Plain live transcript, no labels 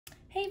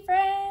Hey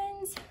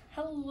friends!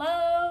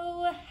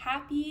 Hello!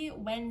 Happy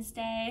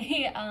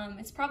Wednesday.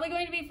 It's probably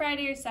going to be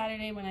Friday or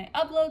Saturday when I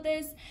upload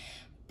this,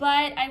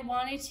 but I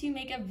wanted to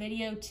make a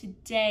video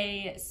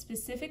today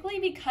specifically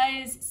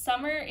because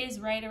summer is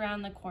right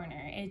around the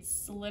corner.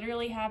 It's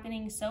literally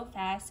happening so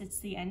fast. It's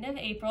the end of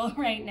April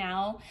right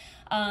now.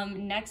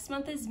 Next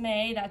month is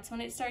May. That's when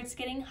it starts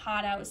getting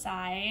hot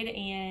outside,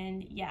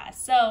 and yeah,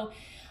 so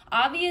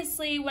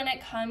obviously, when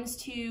it comes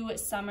to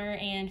summer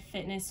and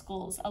fitness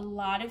goals, a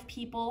lot of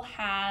people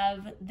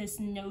have this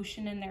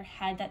notion in their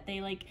head that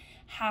they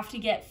have to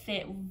get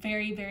fit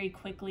very, very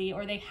quickly,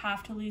 or they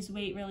have to lose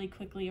weight really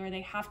quickly, or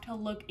they have to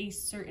look a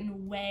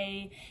certain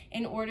way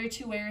in order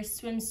to wear a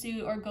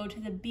swimsuit or go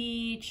to the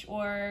beach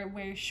or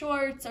wear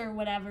shorts or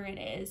whatever it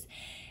is.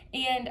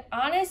 And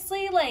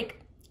honestly,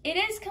 it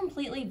is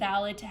completely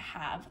valid to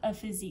have a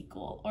physique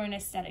goal or an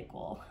aesthetic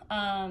goal.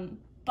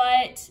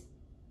 But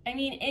I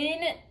mean,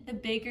 in the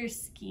bigger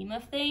scheme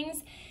of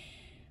things,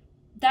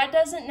 that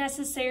doesn't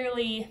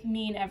necessarily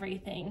mean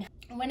everything.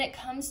 When it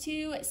comes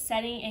to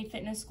setting a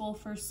fitness goal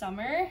for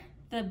summer,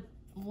 the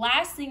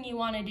last thing you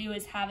want to do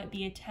is have it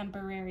be a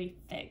temporary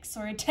fix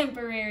or a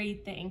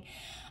temporary thing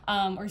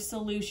or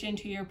solution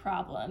to your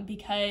problem,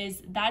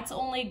 because that's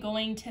only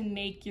going to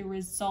make your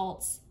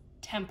results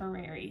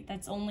temporary.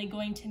 That's only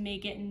going to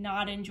make it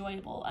not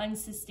enjoyable,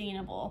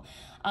 unsustainable,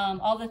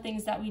 all the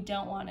things that we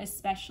don't want,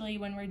 especially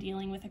when we're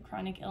dealing with a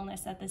chronic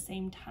illness at the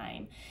same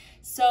time.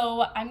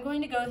 So I'm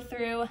going to go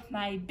through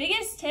my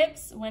biggest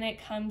tips when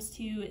it comes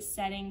to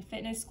setting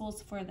fitness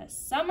goals for the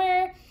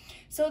summer.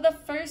 So the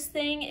first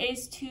thing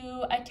is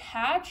to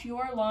attach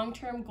your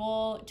long-term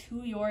goal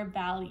to your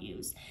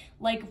values.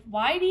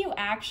 Why do you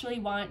actually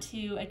want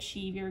to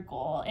achieve your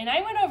goal? And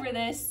I went over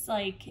this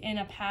in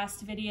a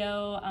past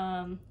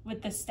video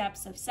with the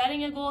steps of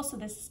setting a goal, so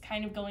this is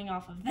kind of going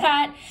off of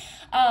that.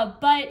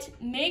 But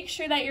make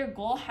sure that your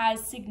goal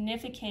has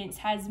significance,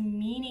 has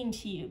meaning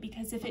to you,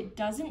 because if it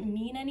doesn't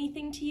mean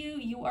anything to you,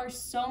 you are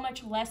so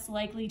much less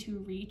likely to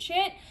reach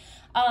it.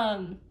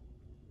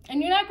 And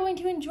you're not going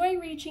to enjoy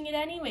reaching it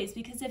anyways,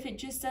 because if it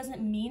just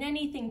doesn't mean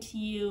anything to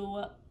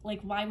you,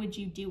 why would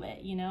you do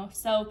it, you know?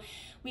 So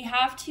we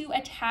have to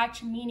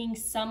attach meaning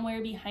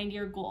somewhere behind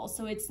your goal.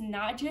 So it's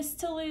not just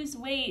to lose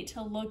weight,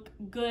 to look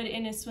good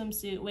in a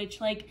swimsuit, which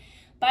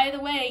by the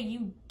way,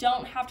 you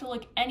don't have to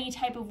look any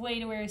type of way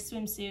to wear a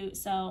swimsuit,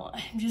 so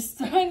I'm just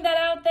throwing that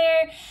out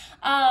there.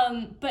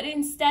 But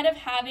instead of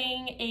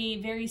having a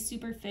very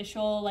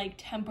superficial,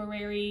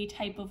 temporary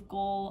type of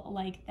goal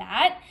like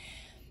that,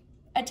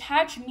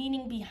 attach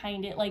meaning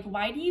behind it.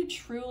 Why do you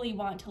truly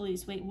want to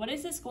lose weight? What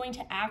is this going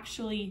to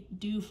actually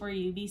do for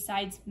you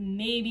besides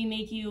maybe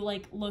make you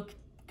look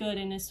good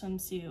in a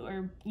swimsuit,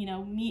 or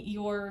meet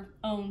your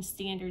own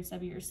standards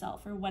of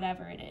yourself, or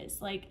whatever it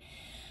is?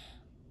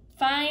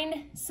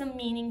 Find some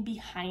meaning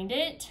behind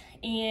it.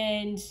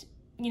 And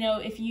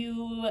if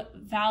you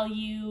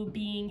value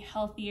being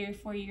healthier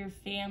for your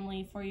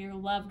family, for your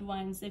loved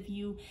ones, if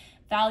you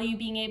value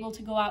being able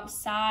to go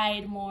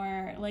outside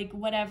more,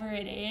 whatever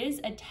it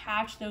is,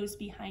 attach those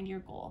behind your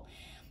goal.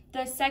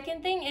 The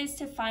second thing is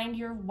to find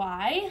your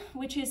why,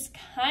 which is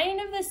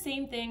kind of the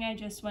same thing I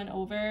just went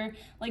over.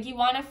 You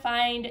want to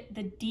find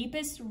the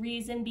deepest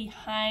reason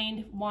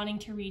behind wanting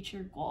to reach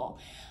your goal.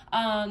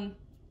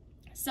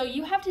 So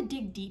you have to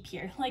dig deep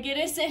here. It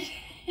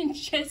isn't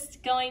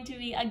just going to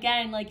be,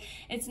 again,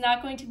 it's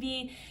not going to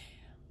be,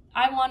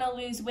 I want to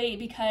lose weight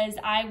because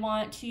I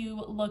want to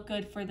look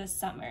good for the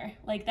summer.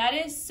 That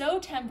is so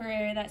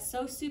temporary, that's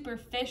so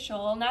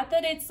superficial. Not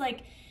that it's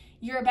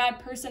you're a bad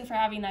person for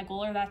having that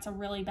goal, or that's a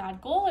really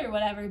bad goal or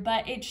whatever,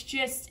 but it's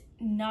just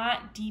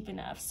not deep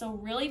enough. So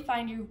really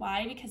find your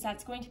why, because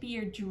that's going to be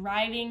your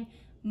driving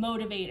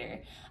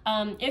motivator.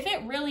 If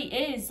it really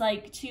is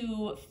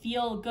to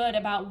feel good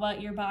about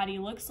what your body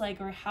looks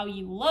like or how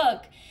you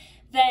look,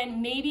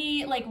 then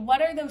maybe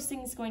what are those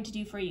things going to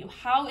do for you?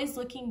 How is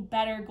looking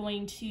better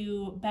going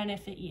to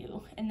benefit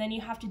you? And then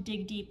you have to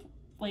dig deep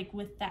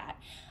with that.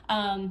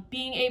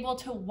 Being able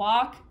to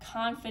walk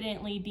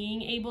confidently,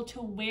 being able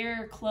to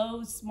wear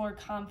clothes more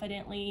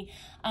confidently,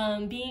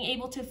 being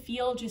able to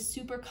feel just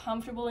super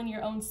comfortable in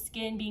your own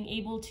skin, being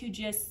able to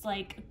just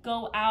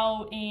go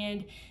out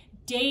and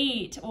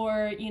date,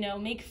 or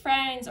make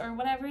friends, or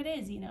whatever it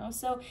is,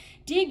 so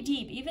dig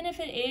deep. Even if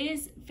it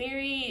is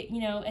very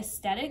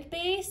aesthetic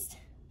based,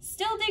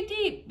 still dig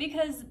deep,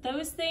 because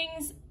those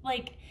things,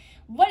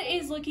 what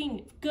is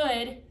looking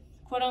good,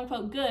 quote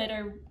unquote good,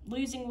 or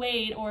losing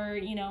weight, or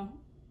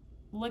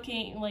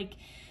looking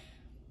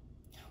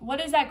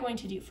what is that going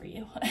to do for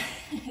you?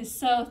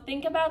 So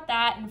think about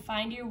that and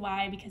find your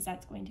why, because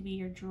that's going to be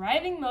your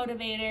driving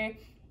motivator.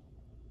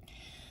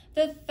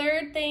 The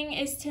third thing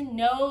is to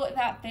know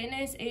that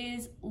fitness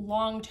is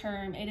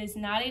long-term. It is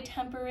not a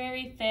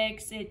temporary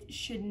fix. It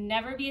should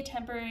never be a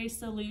temporary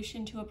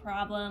solution to a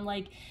problem.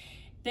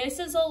 This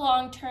is a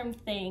long-term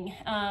thing,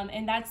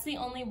 and that's the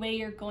only way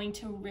you're going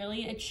to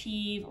really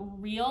achieve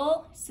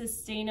real,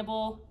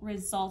 sustainable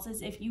results,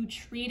 is if you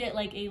treat it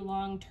like a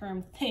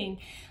long-term thing.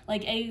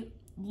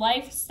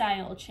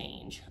 lifestyle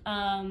change.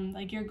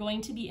 Like you're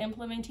going to be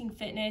implementing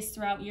fitness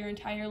throughout your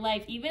entire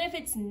life, even if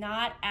it's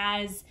not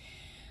as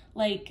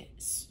like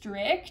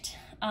strict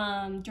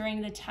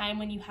during the time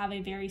when you have a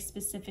very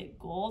specific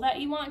goal that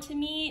you want to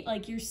meet.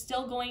 Like you're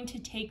still going to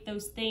take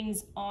those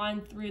things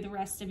on through the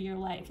rest of your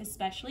life,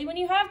 especially when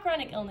you have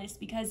chronic illness,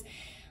 because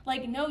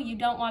like, no, you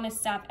don't want to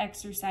stop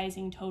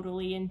exercising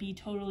totally and be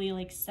totally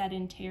like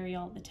sedentary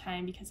all the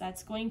time, because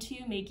that's going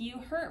to make you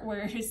hurt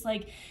worse.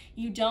 Like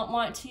you don't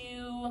want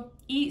to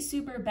eat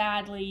super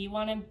badly. You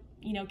want to,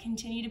 you know,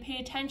 continue to pay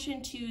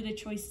attention to the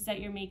choices that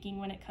you're making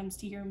when it comes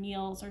to your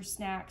meals or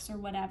snacks or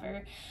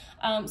whatever.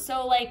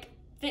 So like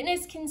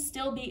fitness can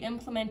still be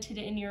implemented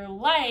in your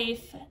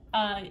life,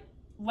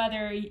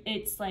 whether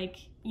it's like,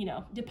 you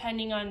know,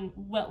 depending on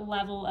what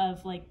level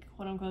of like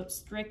quote unquote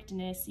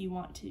strictness you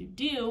want to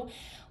do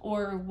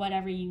or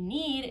whatever you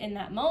need in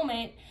that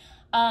moment.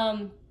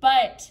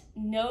 But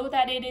know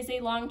that it is a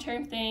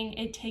long-term thing.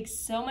 It takes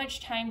so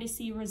much time to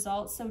see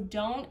results. So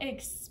don't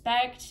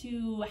expect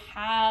to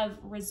have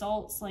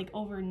results like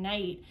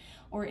overnight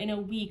or in a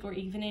week or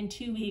even in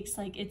 2 weeks.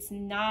 Like it's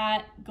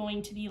not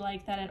going to be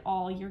like that at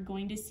all. You're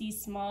going to see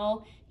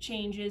small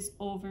changes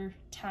over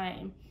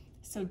time.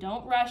 So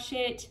don't rush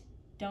it.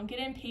 Don't get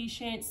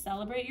impatient.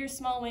 Celebrate your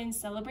small wins.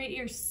 Celebrate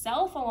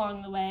yourself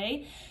along the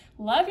way.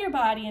 Love your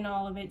body in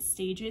all of its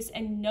stages,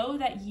 and know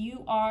that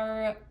you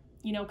are,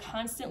 you know,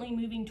 constantly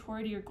moving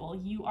toward your goal.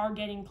 You are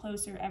getting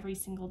closer every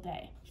single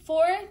day.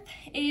 Fourth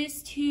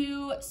is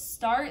to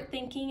start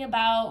thinking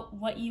about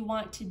what you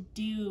want to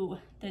do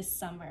this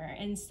summer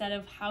instead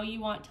of how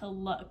you want to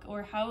look,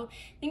 or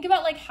think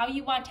about like how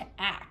you want to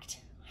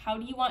act. How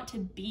do you want to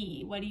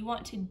be? What do you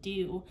want to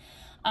do?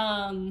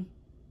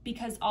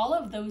 Because all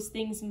of those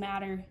things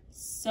matter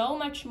so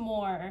much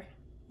more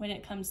when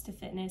it comes to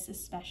fitness,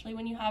 especially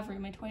when you have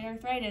rheumatoid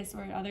arthritis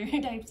or other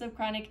types of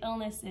chronic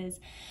illnesses.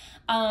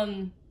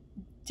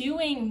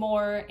 Doing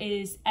more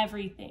is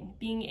everything.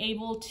 Being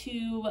able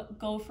to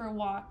go for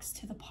walks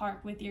to the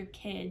park with your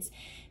kids,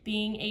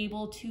 being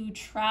able to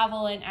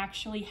travel and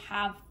actually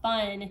have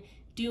fun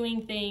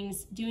doing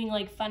things, doing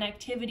like fun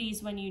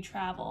activities when you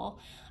travel,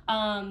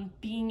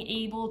 being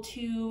able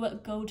to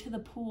go to the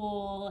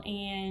pool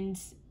and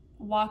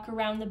walk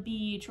around the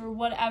beach or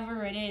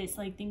whatever it is.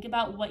 Like think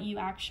about what you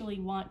actually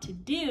want to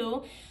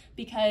do,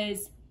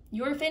 because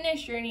your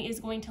fitness journey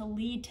is going to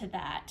lead to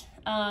that.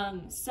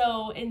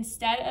 So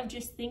instead of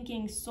just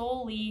thinking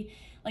solely,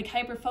 like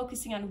hyper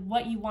focusing on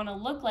what you want to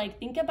look like,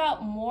 think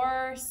about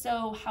more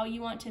so how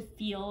you want to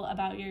feel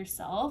about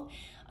yourself.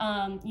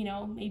 You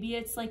know, maybe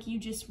it's like you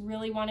just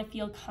really want to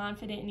feel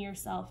confident in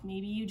yourself.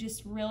 Maybe you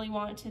just really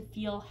want to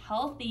feel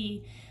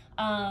healthy.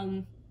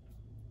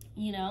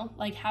 You know,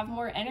 like have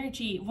more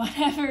energy,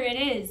 whatever it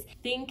is.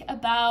 Think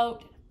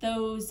about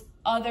those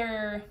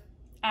other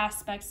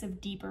aspects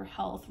of deeper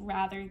health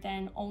rather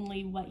than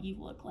only what you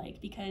look like,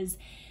 because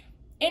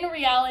in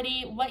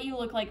reality, what you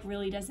look like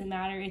really doesn't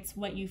matter. It's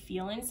what you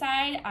feel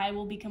inside. I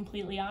will be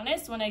completely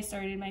honest. When I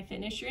started my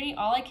fitness journey,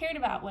 all I cared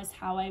about was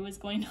how I was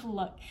going to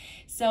look.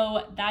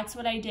 So that's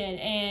what I did.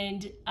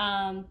 And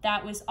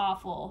that was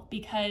awful,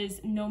 because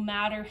no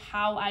matter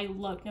how I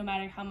looked, no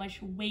matter how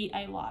much weight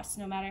I lost,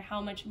 no matter how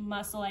much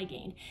muscle I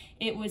gained,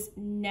 it was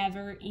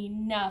never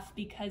enough,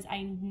 because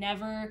I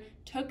never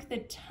took the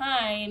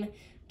time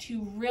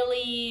to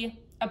really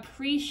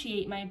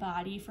appreciate my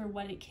body for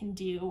what it can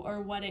do,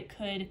 or what it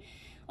could,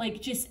 like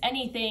just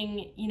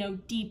anything, you know,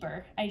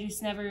 deeper. I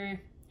just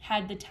never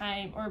had the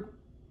time, or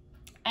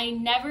I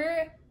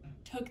never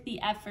took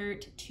the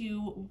effort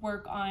to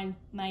work on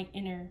my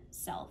inner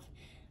self.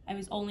 I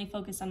was only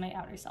focused on my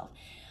outer self.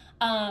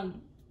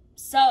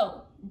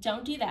 So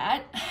don't do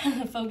that.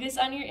 Focus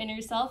on your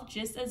inner self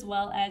just as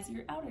well as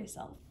your outer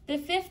self. The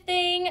fifth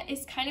thing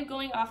is kind of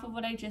going off of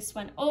what I just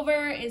went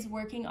over, is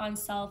working on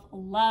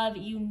self-love.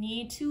 You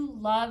need to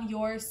love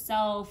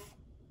yourself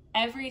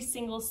every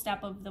single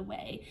step of the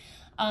way.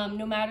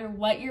 No matter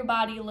what your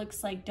body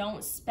looks like,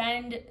 don't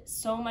spend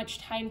so much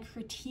time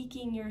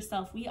critiquing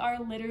yourself. We are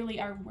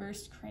literally our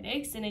worst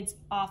critics, and it's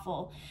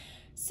awful.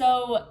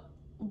 So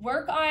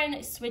work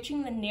on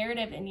switching the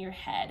narrative in your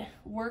head.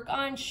 Work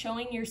on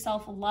showing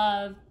yourself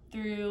love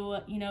through,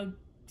 you know,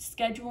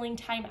 scheduling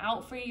time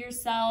out for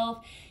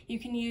yourself. You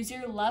can use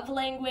your love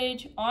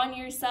language on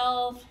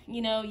yourself.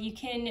 You know, you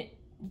can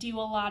do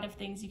a lot of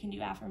things. You can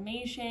do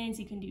affirmations,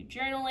 you can do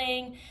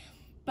journaling,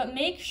 but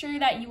make sure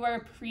that you are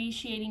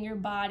appreciating your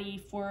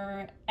body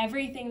for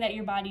everything that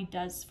your body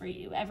does for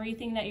you,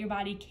 everything that your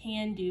body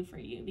can do for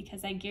you,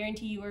 because I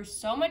guarantee you are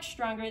so much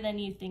stronger than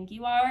you think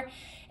you are.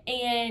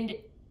 And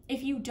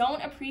if you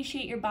don't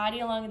appreciate your body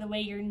along the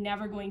way, you're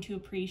never going to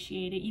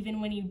appreciate it,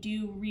 even when you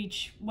do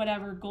reach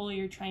whatever goal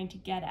you're trying to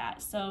get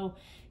at. So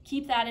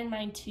keep that in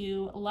mind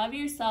too. Love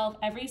yourself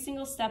every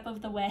single step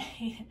of the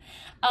way.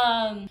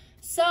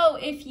 So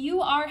if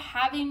you are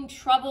having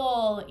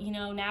trouble, you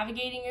know,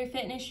 navigating your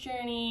fitness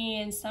journey,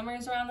 and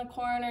summer's around the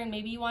corner, and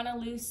maybe you want to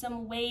lose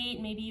some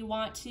weight, maybe you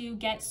want to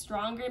get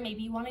stronger,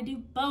 maybe you want to do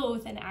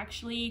both and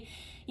actually,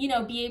 you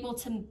know, be able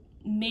to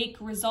make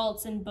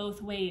results in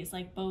both ways,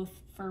 like both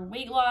for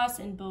weight loss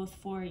and both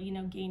for, you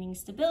know, gaining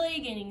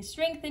stability, gaining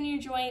strength in your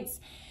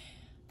joints,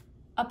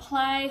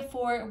 apply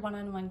for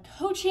one-on-one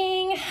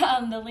coaching.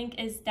 The link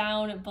is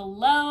down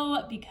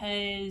below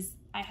because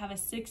I have a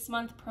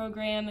 6-month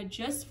program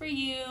just for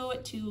you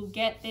to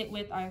get fit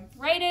with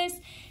arthritis.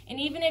 And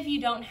even if you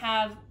don't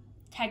have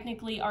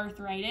technically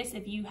arthritis,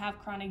 if you have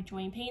chronic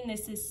joint pain,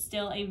 this is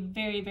still a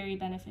very, very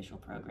beneficial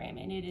program,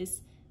 and it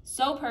is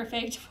so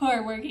perfect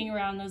for working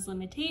around those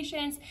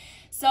limitations.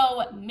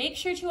 So make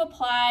sure to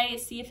apply,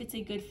 see if it's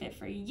a good fit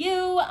for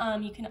you.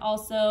 You can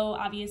also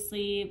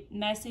obviously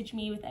message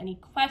me with any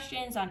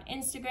questions on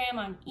Instagram,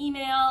 on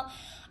email.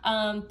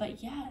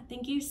 But yeah,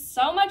 thank you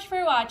so much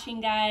for watching,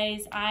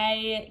 guys.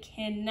 I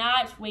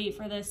cannot wait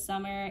for this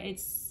summer.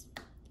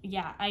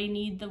 Yeah, I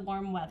need the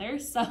warm weather,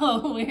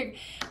 so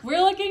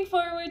we're looking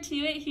forward to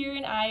it here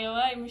in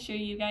Iowa. I'm sure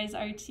you guys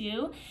are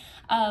too.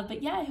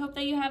 But yeah, I hope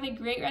that you have a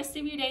great rest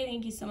of your day.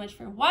 Thank you so much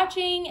for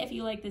watching. If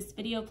you like this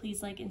video,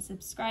 please like and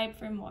subscribe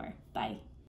for more. Bye.